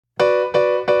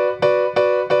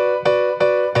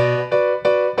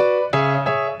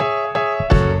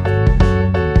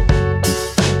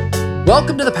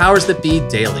Welcome to the Powers That Be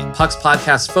Daily, Puck's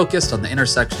podcast focused on the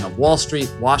intersection of Wall Street,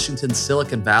 Washington,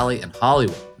 Silicon Valley, and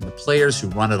Hollywood, and the players who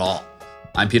run it all.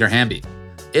 I'm Peter Hamby.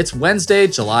 It's Wednesday,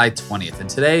 July 20th, and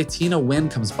today Tina Nguyen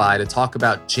comes by to talk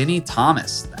about Ginni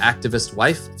Thomas, the activist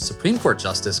wife of Supreme Court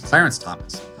Justice Clarence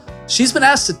Thomas. She's been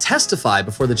asked to testify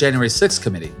before the January 6th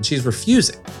committee, and she's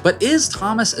refusing. But is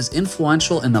Thomas as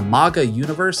influential in the MAGA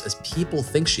universe as people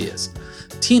think she is?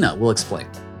 Tina will explain.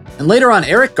 And later on,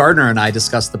 Eric Gardner and I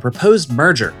discuss the proposed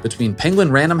merger between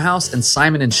Penguin Random House and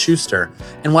Simon & Schuster,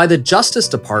 and why the Justice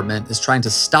Department is trying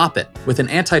to stop it with an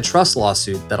antitrust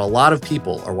lawsuit that a lot of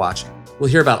people are watching.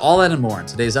 We'll hear about all that and more in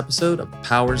today's episode of The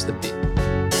Powers That Be.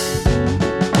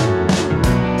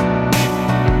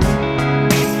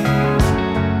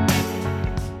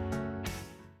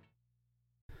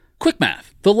 Quick math.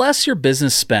 The less your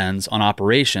business spends on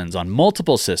operations, on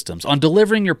multiple systems, on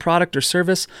delivering your product or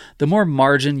service, the more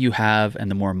margin you have and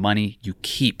the more money you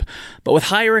keep. But with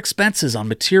higher expenses on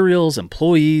materials,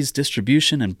 employees,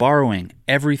 distribution, and borrowing,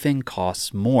 everything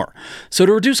costs more. So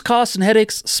to reduce costs and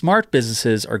headaches, smart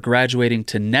businesses are graduating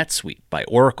to NetSuite by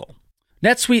Oracle.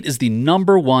 NetSuite is the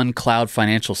 #1 cloud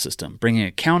financial system, bringing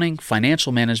accounting,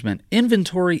 financial management,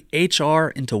 inventory, HR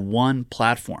into one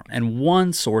platform and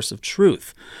one source of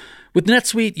truth. With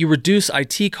NetSuite, you reduce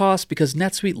IT costs because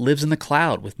NetSuite lives in the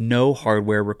cloud with no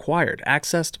hardware required,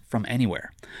 accessed from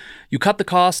anywhere. You cut the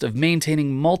cost of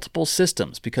maintaining multiple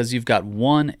systems because you've got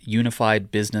one unified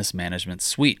business management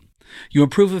suite. You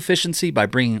improve efficiency by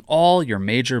bringing all your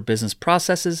major business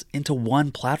processes into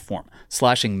one platform,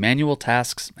 slashing manual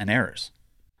tasks and errors.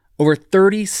 Over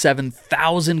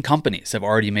 37,000 companies have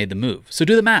already made the move, so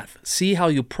do the math. See how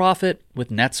you profit with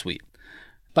NetSuite.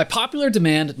 By popular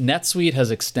demand, NetSuite has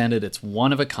extended its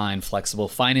one-of-a-kind flexible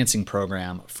financing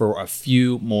program for a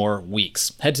few more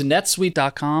weeks. Head to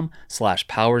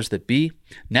netsuite.com/powersthatbe,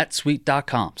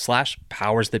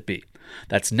 netsuite.com/powersthatbe.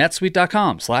 That's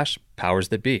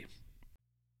netsuite.com/powersthatbe.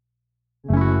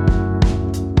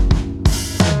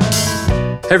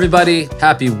 Hey everybody,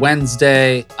 happy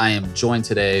Wednesday. I am joined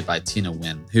today by Tina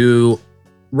Nguyen, who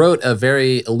wrote a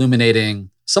very illuminating,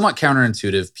 somewhat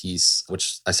counterintuitive piece,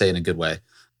 which I say in a good way,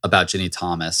 about Ginni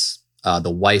Thomas, the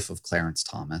wife of Clarence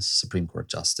Thomas, Supreme Court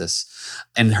Justice,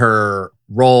 and her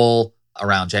role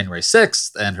around January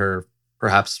 6th and her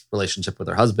perhaps relationship with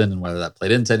her husband and whether that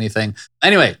played into anything.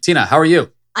 Anyway, Tina, how are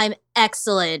you? I'm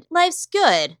excellent. Life's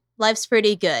good. Life's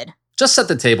pretty good. Just set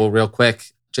the table real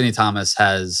quick. Ginni Thomas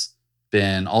has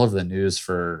been all over the news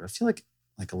for, I feel like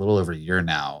a little over a year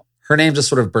now. Her name just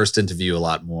sort of burst into view a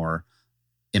lot more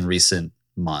in recent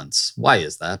months. Why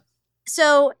is that?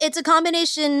 So it's a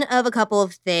combination of a couple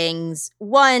of things.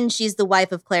 One, she's the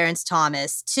wife of Clarence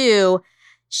Thomas. Two,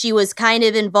 she was kind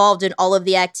of involved in all of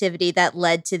the activity that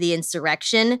led to the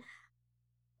insurrection.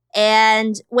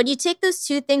 And when you take those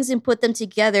two things and put them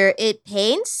together, it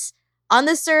paints, on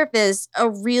the surface, a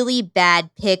really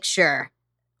bad picture.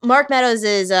 Mark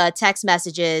Meadows' text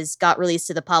messages got released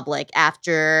to the public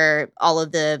after all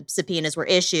of the subpoenas were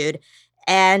issued.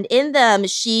 And in them,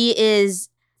 she is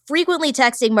frequently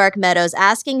texting Mark Meadows,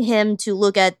 asking him to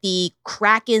look at the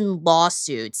Kraken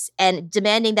lawsuits and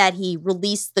demanding that he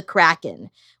release the Kraken,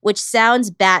 which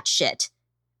sounds batshit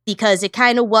because it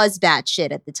kind of was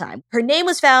batshit at the time. Her name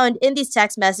was found in these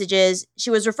text messages. She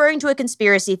was referring to a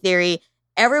conspiracy theory.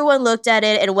 Everyone looked at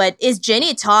it and went, is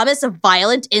Ginni Thomas a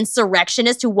violent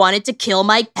insurrectionist who wanted to kill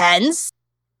Mike Pence?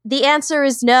 The answer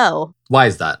is no. Why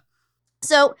is that?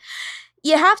 So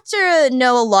you have to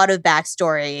know a lot of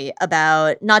backstory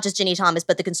about not just Ginni Thomas,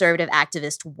 but the conservative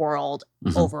activist world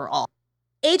overall.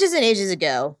 Ages and ages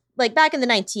ago, like back in the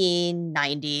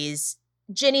 1990s,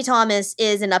 Ginni Thomas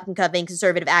is an up-and-coming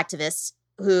conservative activist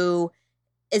who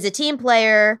is a team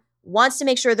player, wants to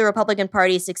make sure the Republican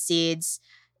Party succeeds,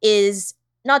 is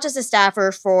not just a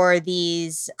staffer for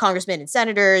these congressmen and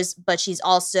senators, but she's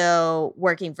also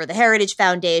working for the Heritage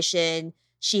Foundation.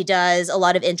 She does a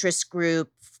lot of interest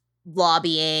group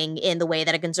lobbying in the way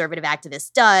that a conservative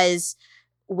activist does,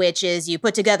 which is you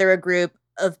put together a group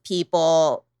of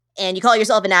people and you call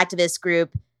yourself an activist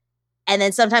group. And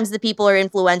then sometimes the people are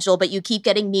influential, but you keep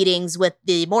getting meetings with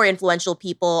the more influential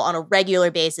people on a regular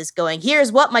basis going,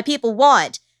 here's what my people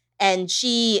want. And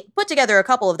she put together a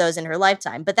couple of those in her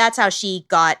lifetime, but that's how she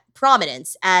got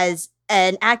prominence as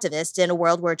an activist in a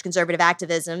world where conservative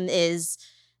activism is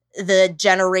the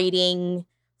generating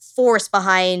force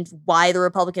behind why the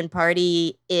Republican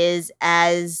Party is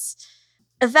as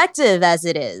effective as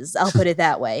it is. I'll put it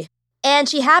that way. And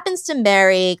she happens to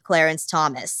marry Clarence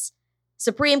Thomas,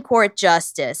 Supreme Court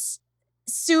Justice,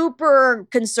 super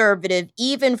conservative,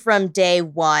 even from day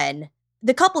one.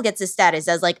 The couple gets a status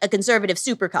as like a conservative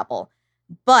super couple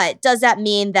But does that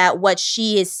mean that what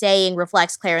she is saying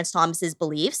reflects Clarence Thomas's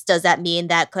beliefs? Does that mean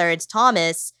that Clarence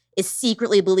Thomas is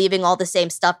secretly believing all the same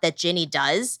stuff that Ginny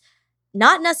does?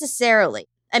 Not necessarily.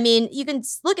 I mean, you can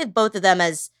look at both of them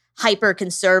as hyper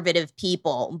conservative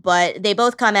people, but they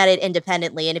both come at it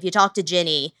independently. And if you talk to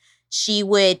Ginny, she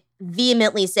would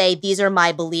vehemently say, these are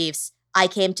my beliefs. I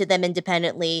came to them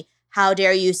independently. How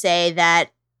dare you say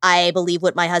that I believe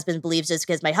what my husband believes just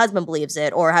because my husband believes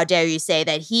it? Or how dare you say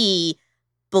that he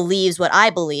believes what I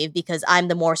believe because I'm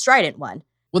the more strident one?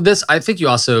 Well, I think you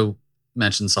also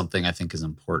mentioned something I think is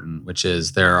important, which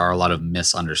is there are a lot of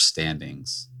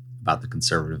misunderstandings about the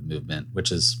conservative movement, which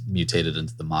has mutated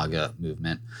into the MAGA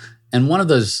movement. And one of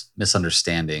those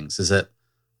misunderstandings is that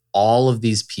all of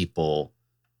these people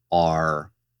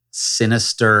are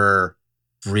sinister,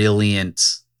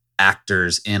 brilliant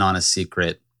actors in on a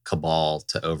secret cabal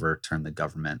to overturn the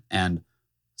government. And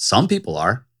some people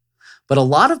are, but a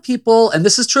lot of people, and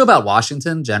this is true about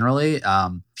Washington generally,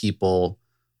 people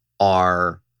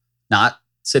are not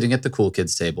sitting at the cool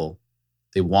kids table.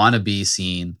 They want to be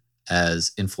seen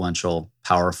as influential,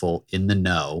 powerful, in the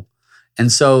know. And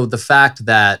so the fact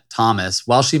that Thomas,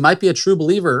 while she might be a true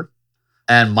believer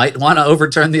and might want to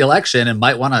overturn the election and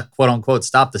might want to, quote unquote,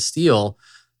 stop the steal,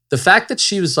 the fact that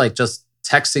she was like just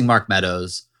texting Mark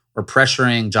Meadows or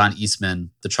pressuring John Eastman,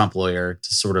 the Trump lawyer,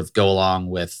 to sort of go along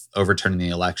with overturning the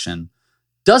election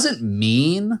doesn't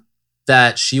mean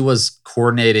that she was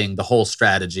coordinating the whole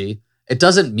strategy. It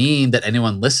doesn't mean that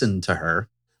anyone listened to her.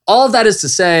 All of that is to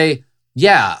say,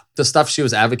 yeah, the stuff she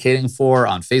was advocating for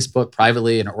on Facebook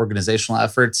privately and her organizational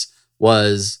efforts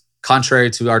was contrary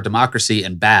to our democracy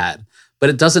and bad. But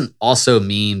it doesn't also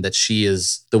mean that she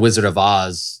is the Wizard of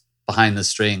Oz behind the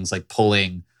strings, like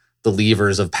pulling the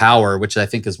levers of power, which I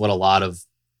think is what a lot of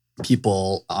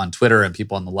people on Twitter and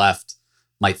people on the left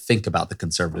might think about the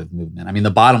conservative movement. I mean,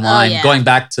 the bottom line, going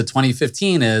back to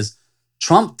 2015, is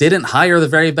Trump didn't hire the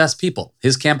very best people.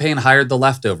 His campaign hired the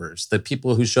leftovers, the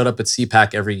people who showed up at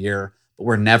CPAC every year, but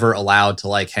were never allowed to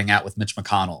like hang out with Mitch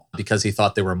McConnell because he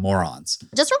thought they were morons.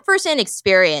 Just from firsthand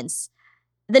experience,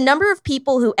 the number of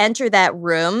people who enter that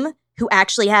room who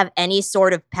actually have any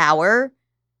sort of power,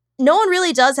 no one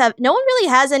really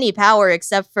has any power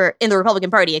except for in the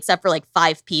Republican Party, except for like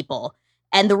 5 people.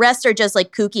 And the rest are just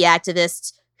like kooky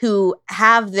activists who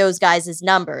have those guys as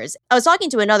numbers. I was talking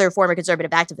to another former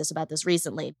conservative activist about this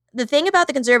recently. The thing about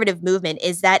the conservative movement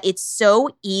is that it's so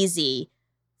easy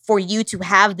for you to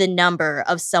have the number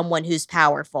of someone who's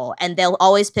powerful, and they'll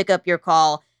always pick up your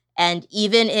call. And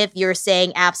even if you're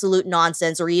saying absolute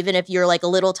nonsense, or even if you're like a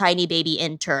little tiny baby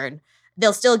intern,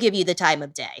 they'll still give you the time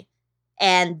of day.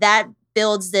 And that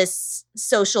builds this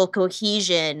social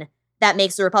cohesion that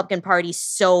makes the Republican Party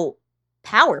so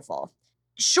powerful.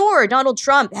 Sure, Donald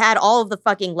Trump had all of the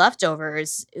fucking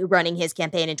leftovers running his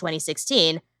campaign in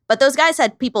 2016, but those guys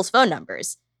had people's phone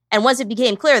numbers. And once it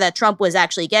became clear that Trump was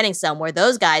actually getting somewhere,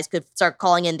 those guys could start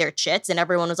calling in their chits, and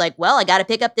everyone was like, well, I got to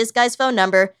pick up this guy's phone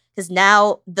number because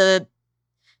now the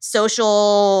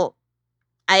social,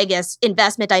 I guess,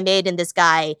 investment I made in this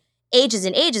guy ages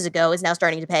and ages ago is now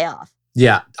starting to pay off.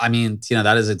 Yeah, I mean,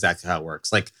 that is exactly how it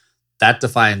works. Like, that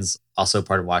defines also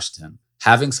part of Washington.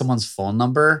 Having someone's phone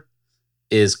number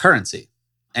is currency.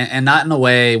 And not in a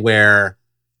way where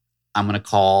I'm going to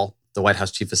call the White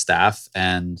House chief of staff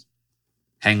and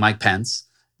hang Mike Pence.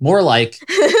 More like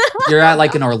you're at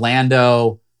like an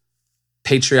Orlando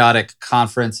patriotic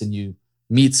conference and you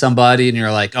meet somebody and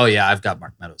you're like, oh yeah, I've got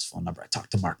Mark Meadows' phone number. I talk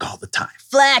to Mark all the time.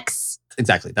 Flex.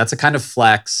 Exactly. That's a kind of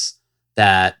flex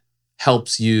that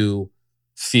helps you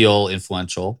feel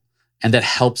influential and that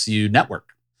helps you network.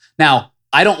 Now,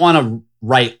 I don't want to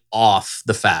write off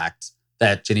the fact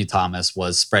that Ginny Thomas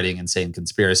was spreading insane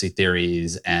conspiracy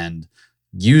theories and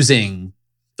using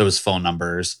those phone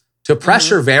numbers to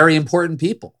pressure very important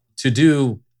people to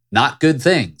do not good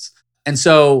things. And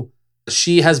so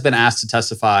she has been asked to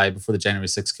testify before the January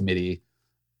 6th committee.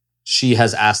 She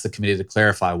has asked the committee to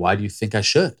clarify, why do you think I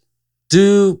should?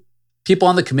 Do people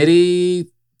on the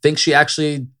committee think she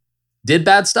actually did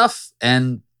bad stuff?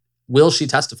 And will she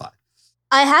testify?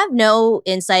 I have no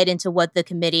insight into what the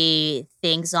committee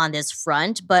thinks on this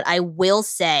front, but I will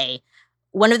say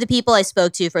one of the people I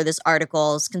spoke to for this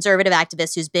article is conservative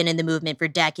activist who's been in the movement for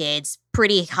decades,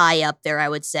 pretty high up there, I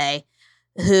would say,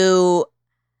 who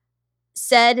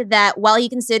said that while he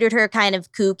considered her kind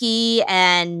of kooky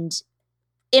and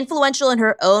influential in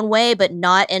her own way, but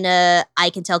not in a I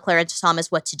can tell Clarence Thomas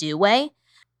what to do way,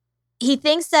 he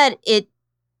thinks that it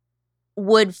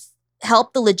would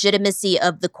help the legitimacy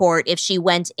of the court if she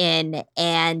went in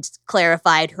and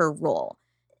clarified her role.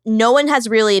 No one has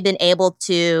really been able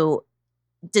to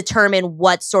determine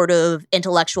what sort of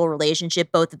intellectual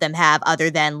relationship both of them have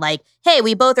other than like, hey,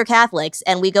 we both are Catholics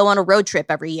and we go on a road trip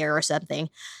every year or something.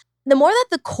 The more that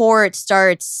the court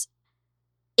starts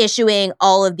issuing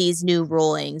all of these new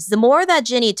rulings, the more that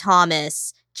Ginny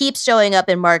Thomas keeps showing up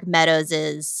in Mark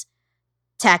Meadows'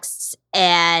 texts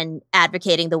and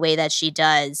advocating the way that she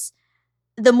does,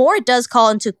 the more it does call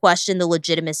into question the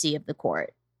legitimacy of the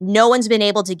court. No one's been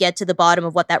able to get to the bottom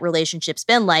of what that relationship's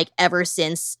been like ever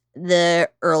since the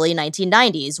early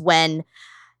 1990s, when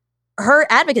her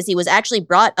advocacy was actually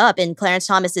brought up in Clarence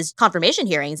Thomas's confirmation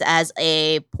hearings as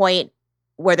a point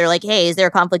where they're like, hey, is there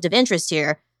a conflict of interest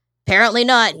here? Apparently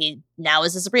not. He now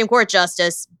is a Supreme Court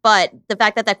justice. But the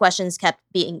fact that question's kept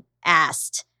being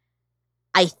asked,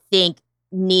 I think,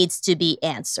 needs to be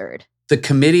answered. The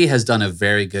committee has done a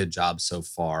very good job so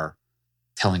far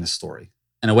telling a story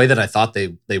in a way that I thought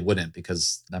they wouldn't,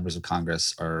 because members of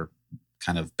Congress are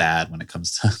kind of bad when it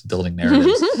comes to building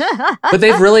narratives. But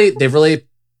they've really,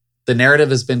 the narrative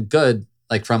has been good,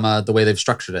 like from the way they've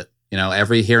structured it. You know,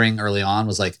 every hearing early on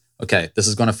was like, okay, this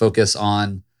is going to focus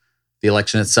on the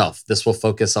election itself. This will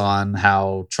focus on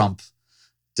how Trump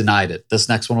denied it. This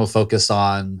next one will focus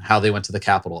on how they went to the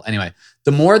Capitol. Anyway,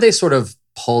 the more they sort of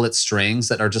pull at strings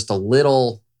that are just a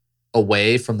little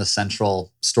away from the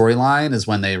central storyline is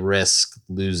when they risk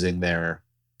losing their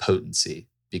potency,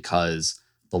 because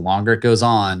the longer it goes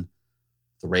on,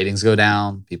 the ratings go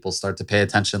down, people start to pay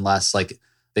attention less. Like,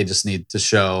 they just need to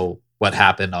show what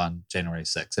happened on January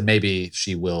 6th. And maybe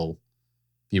she will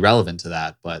be relevant to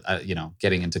that. But,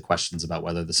 getting into questions about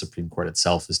whether the Supreme Court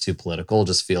itself is too political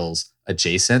just feels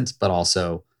adjacent, but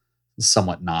also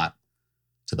somewhat not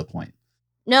to the point.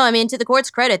 No, I mean, to the court's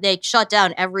credit, they shut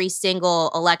down every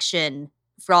single election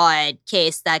fraud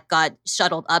case that got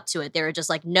shuttled up to it. They were just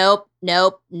like, nope,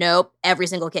 every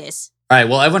single case. All right,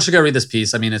 well, everyone should go read this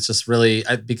piece. I mean, it's just really,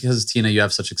 because Tina, you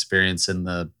have such experience in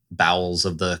the bowels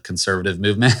of the conservative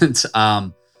movement.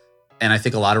 And I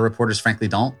think a lot of reporters, frankly,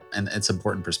 don't. And it's an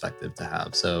important perspective to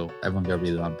have. So everyone go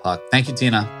read it on Puck. Thank you,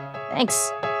 Tina.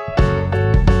 Thanks.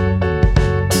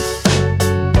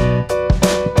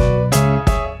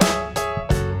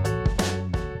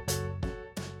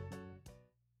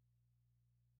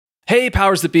 Hey,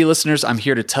 Powers That Be listeners, I'm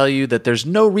here to tell you that there's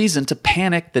no reason to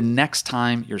panic the next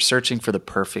time you're searching for the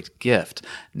perfect gift.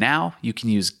 Now you can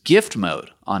use gift mode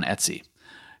on Etsy.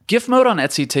 Gift mode on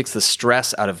Etsy takes the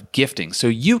stress out of gifting so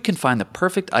you can find the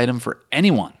perfect item for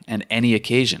anyone and any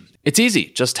occasion. It's easy.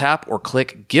 Just tap or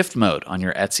click gift mode on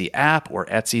your Etsy app or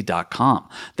Etsy.com.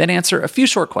 Then answer a few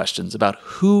short questions about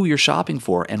who you're shopping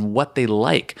for and what they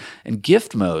like. And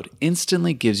gift mode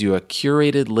instantly gives you a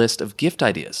curated list of gift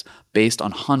ideas based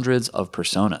on hundreds of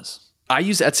personas. I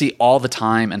use Etsy all the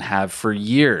time and have for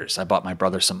years. I bought my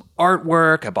brother some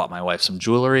artwork. I bought my wife some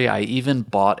jewelry. I even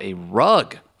bought a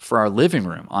rug for our living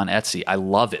room on Etsy. I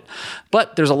love it.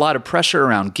 But there's a lot of pressure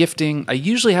around gifting. I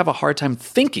usually have a hard time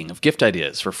thinking of gift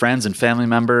ideas for friends and family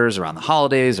members around the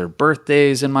holidays or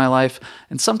birthdays in my life.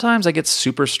 And sometimes I get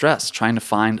super stressed trying to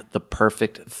find the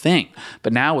perfect thing.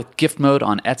 But now with gift mode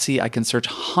on Etsy, I can search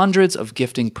hundreds of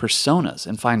gifting personas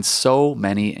and find so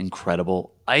many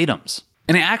incredible items.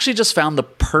 And I actually just found the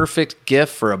perfect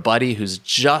gift for a buddy who's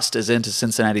just as into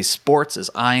Cincinnati sports as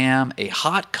I am, a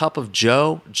hot cup of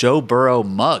Joe Burrow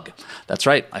mug. That's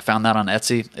right, I found that on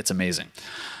Etsy. It's amazing.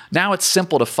 Now it's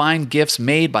simple to find gifts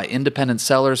made by independent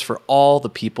sellers for all the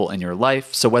people in your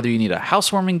life. So whether you need a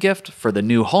housewarming gift for the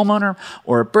new homeowner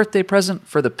or a birthday present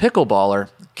for the pickleballer,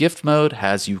 Gift Mode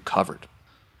has you covered.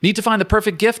 Need to find the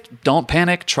perfect gift? Don't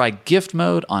panic. Try Gift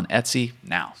Mode on Etsy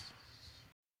now.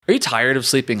 Are you tired of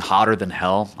sleeping hotter than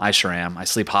hell? I sure am. I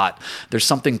sleep hot. There's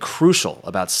something crucial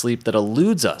about sleep that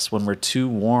eludes us when we're too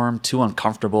warm, too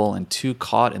uncomfortable, and too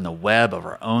caught in the web of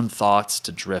our own thoughts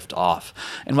to drift off.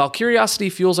 And while curiosity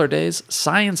fuels our days,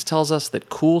 science tells us that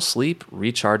cool sleep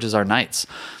recharges our nights.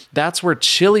 That's where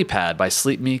ChiliPad by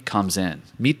Sleep Me comes in.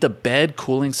 Meet the bed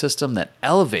cooling system that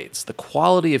elevates the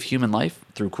quality of human life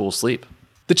through cool sleep.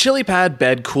 The ChiliPad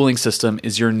bed cooling system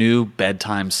is your new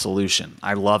bedtime solution.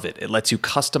 I love it. It lets you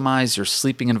customize your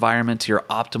sleeping environment to your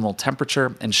optimal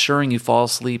temperature, ensuring you fall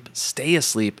asleep, stay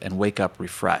asleep, and wake up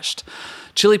refreshed.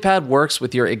 ChiliPad works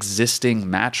with your existing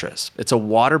mattress. It's a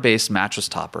water-based mattress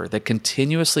topper that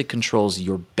continuously controls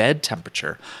your bed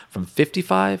temperature from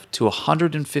 55 to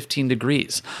 115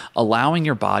 degrees, allowing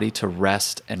your body to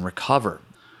rest and recover.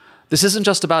 This isn't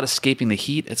just about escaping the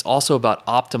heat, it's also about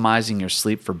optimizing your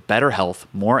sleep for better health,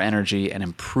 more energy, and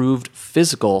improved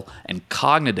physical and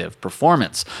cognitive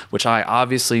performance, which I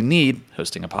obviously need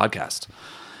hosting a podcast.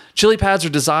 Chili pads are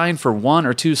designed for 1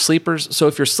 or 2 sleepers, so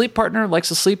if your sleep partner likes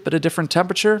to sleep at a different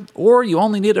temperature, or you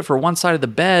only need it for one side of the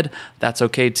bed, that's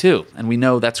okay too, and we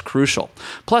know that's crucial.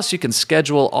 Plus, you can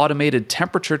schedule automated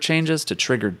temperature changes to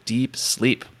trigger deep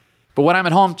sleep. But when I'm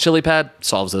at home, ChiliPad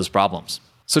solves those problems.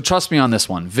 So trust me on this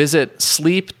one. Visit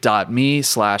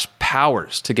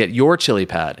sleep.me/powers to get your chili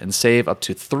pad and save up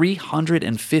to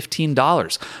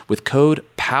 $315 with code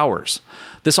POWERS.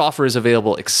 This offer is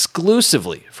available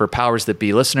exclusively for Powers That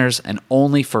Be listeners and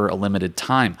only for a limited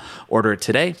time. Order it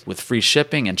today with free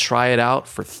shipping and try it out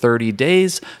for 30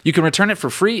 days. You can return it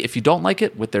for free if you don't like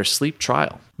it with their sleep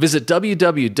trial. Visit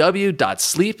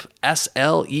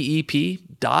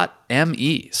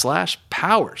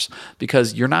www.sleep.me/powers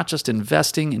because you're not just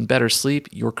investing in better sleep,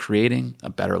 you're creating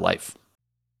a better life.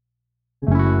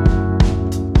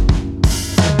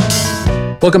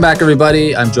 Welcome back,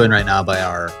 everybody. I'm joined right now by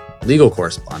our legal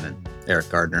correspondent, Eric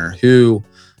Gardner, who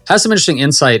has some interesting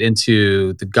insight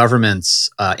into the government's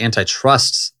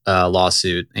antitrust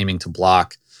lawsuit aiming to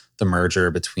block the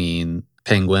merger between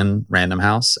Penguin Random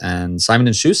House and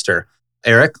Simon & Schuster.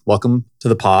 Eric, welcome to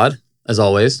the pod, as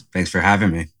always. Thanks for having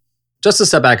me. Just to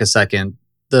step back a second,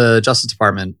 the Justice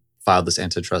Department filed this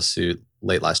antitrust suit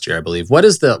late last year, I believe. What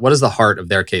is the heart of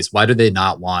their case? Why do they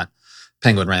not want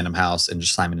Penguin Random House and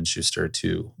Simon & Schuster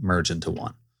to merge into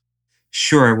one?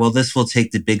 Sure. Well, this will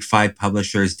take the big 5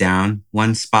 publishers down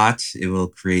one spot. It will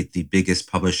create the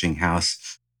biggest publishing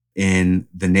house in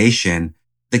the nation.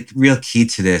 The real key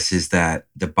to this is that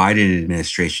the Biden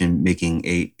administration making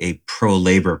a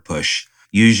pro-labor push.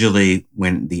 Usually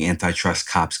when the antitrust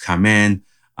cops come in,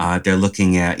 they're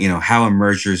looking at, how a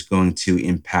merger is going to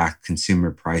impact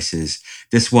consumer prices.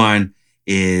 This one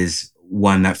is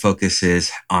one that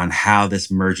focuses on how this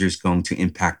merger is going to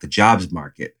impact the jobs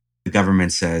market. The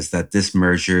government says that this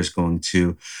merger is going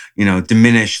to,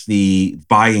 diminish the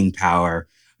buying power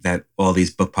that all these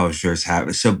book publishers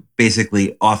have. So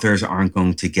basically, authors aren't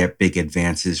going to get big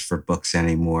advances for books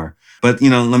anymore. But,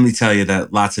 let me tell you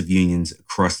that lots of unions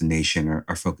across the nation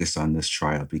are focused on this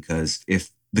trial because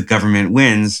if the government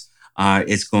wins,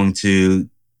 it's going to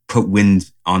put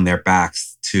wind on their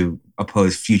backs to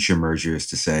oppose future mergers,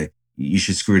 to say, you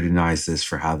should scrutinize this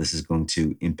for how this is going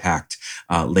to impact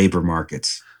labor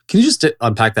markets. Can you just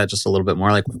unpack that just a little bit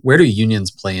more? Like, where do unions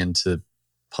play into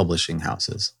publishing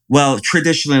houses? Well,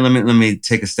 traditionally, let me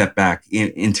take a step back.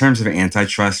 In terms of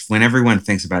antitrust, when everyone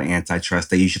thinks about antitrust,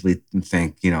 they usually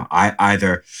think,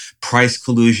 either price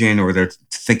collusion or they're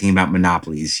thinking about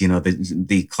monopolies.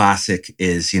 The classic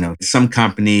is, some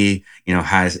company,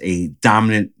 has a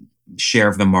dominant share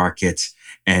of the market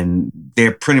and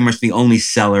they're pretty much the only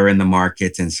seller in the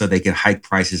market. And so they can hike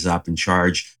prices up and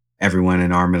charge everyone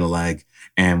an arm and a leg.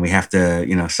 And we have to,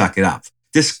 suck it up.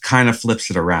 This kind of flips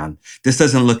it around. This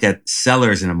doesn't look at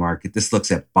sellers in a market. This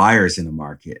looks at buyers in a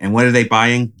market. And what are they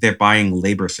buying? They're buying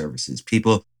labor services.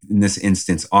 People, in this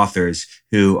instance, authors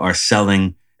who are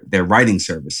selling their writing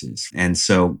services. And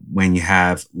so when you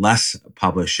have less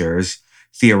publishers,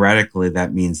 theoretically,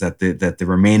 that means that the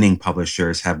remaining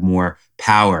publishers have more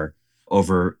power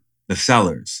over the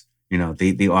sellers.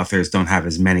 The authors don't have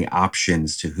as many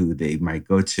options to who they might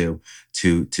go to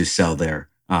sell their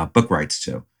book rights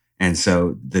to. And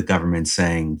so the government's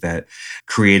saying that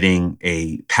creating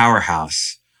a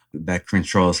powerhouse that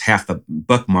controls half the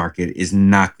book market is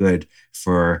not good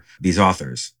for these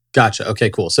authors. Gotcha. Okay,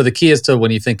 cool. So the key is to,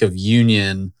 when you think of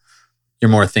union,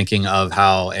 you're more thinking of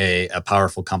how a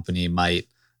powerful company might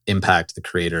impact the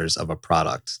creators of a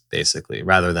product, basically,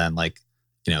 rather than the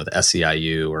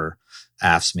SEIU or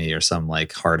AFSCME or some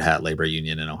hard hat labor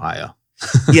union in Ohio.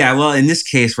 Yeah, well, in this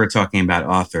case, we're talking about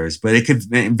authors, but it could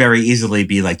very easily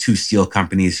be 2 steel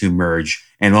companies who merge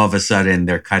and all of a sudden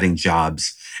they're cutting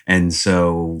jobs. And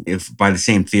so if by the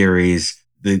same theories,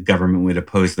 the government would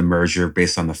oppose the merger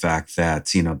based on the fact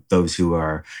that, those who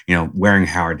are, wearing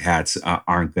hard hats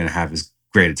aren't going to have as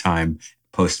great a time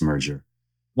post-merger.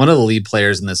 One of the lead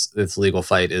players in this legal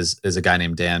fight is a guy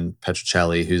named Dan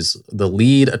Petruccelli, who's the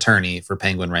lead attorney for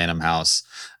Penguin Random House.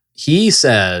 He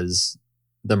says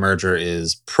the merger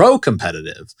is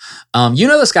pro-competitive. You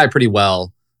know this guy pretty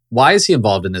well. Why is he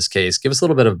involved in this case? Give us a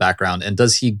little bit of background. And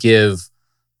does he give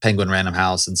Penguin Random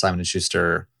House and Simon &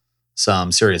 Schuster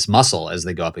some serious muscle as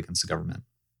they go up against the government?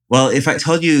 Well, if I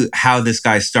told you how this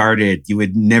guy started, you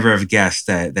would never have guessed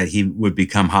that he would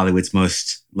become Hollywood's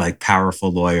most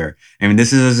powerful lawyer. I mean,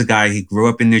 this is a guy who grew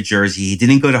up in New Jersey. He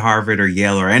didn't go to Harvard or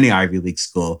Yale or any Ivy League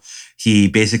school. He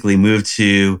basically moved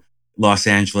to Los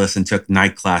Angeles and took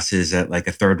night classes at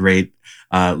a third-rate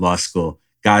law school.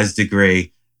 Got his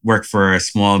degree, worked for a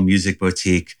small music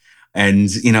boutique, and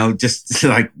just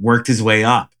worked his way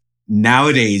up.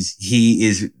 Nowadays, he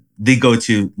is the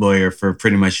go-to lawyer for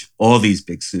pretty much all these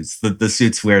big suits, the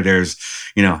suits where there's,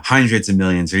 hundreds of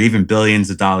millions or even billions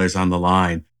of dollars on the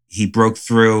line. He broke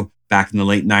through back in the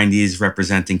late 90s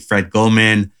representing Fred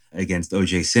Goldman against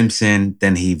O.J. Simpson.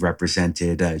 Then he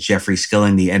represented Jeffrey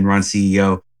Skilling, the Enron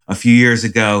CEO. A few years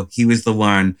ago, he was the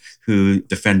one who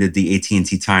defended the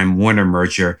AT&T Time Warner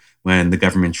merger when the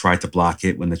government tried to block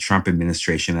it, when the Trump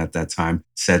administration at that time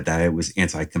said that it was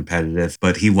anti-competitive.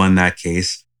 But he won that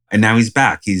case. And now he's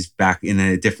back. He's back in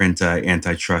a different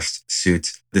antitrust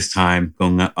suit, this time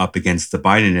going up against the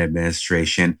Biden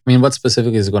administration. I mean, what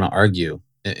specifically is he going to argue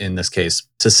in this case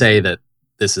to say that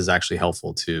this is actually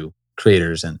helpful to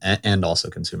creators and also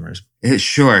consumers?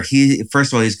 Sure.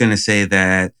 First of all, he's going to say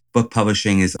that book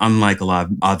publishing is unlike a lot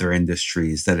of other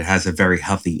industries, that it has a very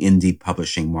healthy indie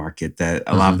publishing market, that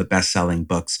a lot of the best-selling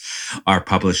books are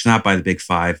published not by the big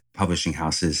five publishing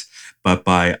houses, but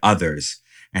by others.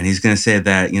 And he's going to say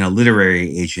that,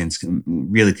 literary agents can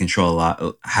really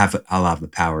have a lot of the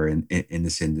power in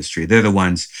this industry. They're the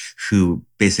ones who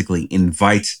basically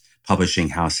invite publishing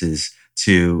houses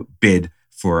to bid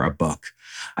for a book.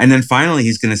 And then finally,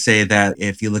 he's going to say that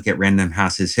if you look at Random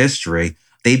House's history,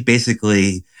 they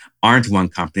basically aren't one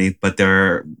company, but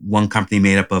they're one company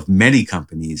made up of many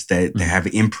companies that they have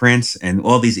imprints, and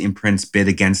all these imprints bid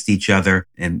against each other.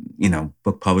 And,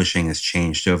 book publishing has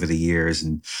changed over the years,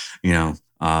 and,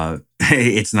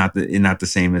 it's not the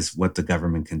same as what the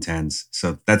government contends.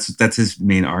 So that's his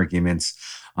main arguments.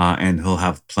 And he'll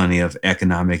have plenty of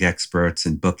economic experts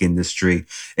and book industry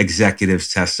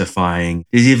executives testifying.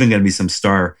 There's even going to be some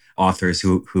star authors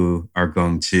who are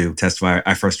going to testify.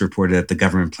 I first reported that the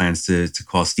government plans to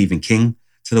call Stephen King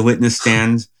to the witness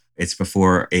stand. It's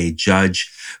before a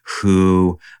judge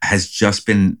who has just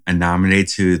been nominated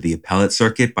to the appellate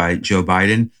circuit by Joe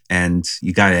Biden. And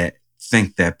you got to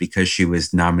think that because she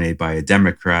was nominated by a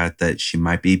Democrat, that she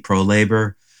might be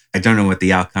pro-labor. I don't know what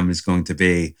the outcome is going to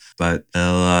be, but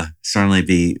it'll certainly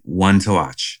be one to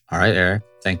watch. All right, Eric.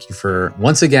 Thank you for,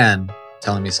 once again,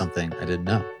 telling me something I didn't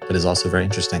know, but is also very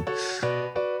interesting.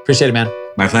 Appreciate it, man.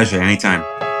 My pleasure. Anytime.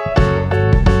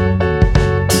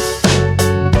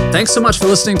 Thanks so much for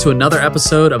listening to another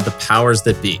episode of The Powers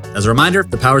That Be. As a reminder,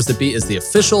 The Powers That Be is the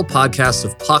official podcast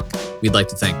of Puck. We'd like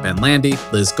to thank Ben Landy,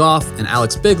 Liz Goff, and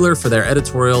Alex Bigler for their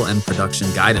editorial and production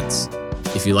guidance.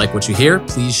 If you like what you hear,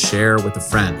 please share with a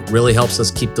friend. It really helps us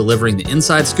keep delivering the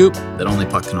inside scoop that only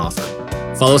Puck can offer.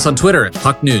 Follow us on Twitter at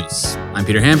Puck News. I'm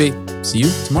Peter Hamby. See you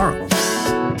tomorrow.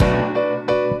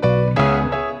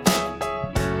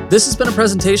 This has been a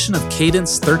presentation of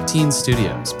Cadence 13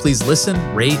 Studios. Please listen,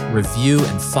 rate, review,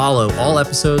 and follow all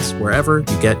episodes wherever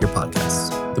you get your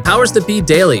podcasts. The Powers That Be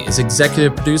Daily is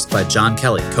executive produced by John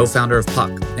Kelly, co-founder of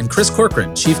Puck, and Chris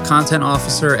Corcoran, chief content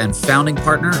officer and founding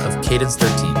partner of Cadence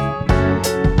 13.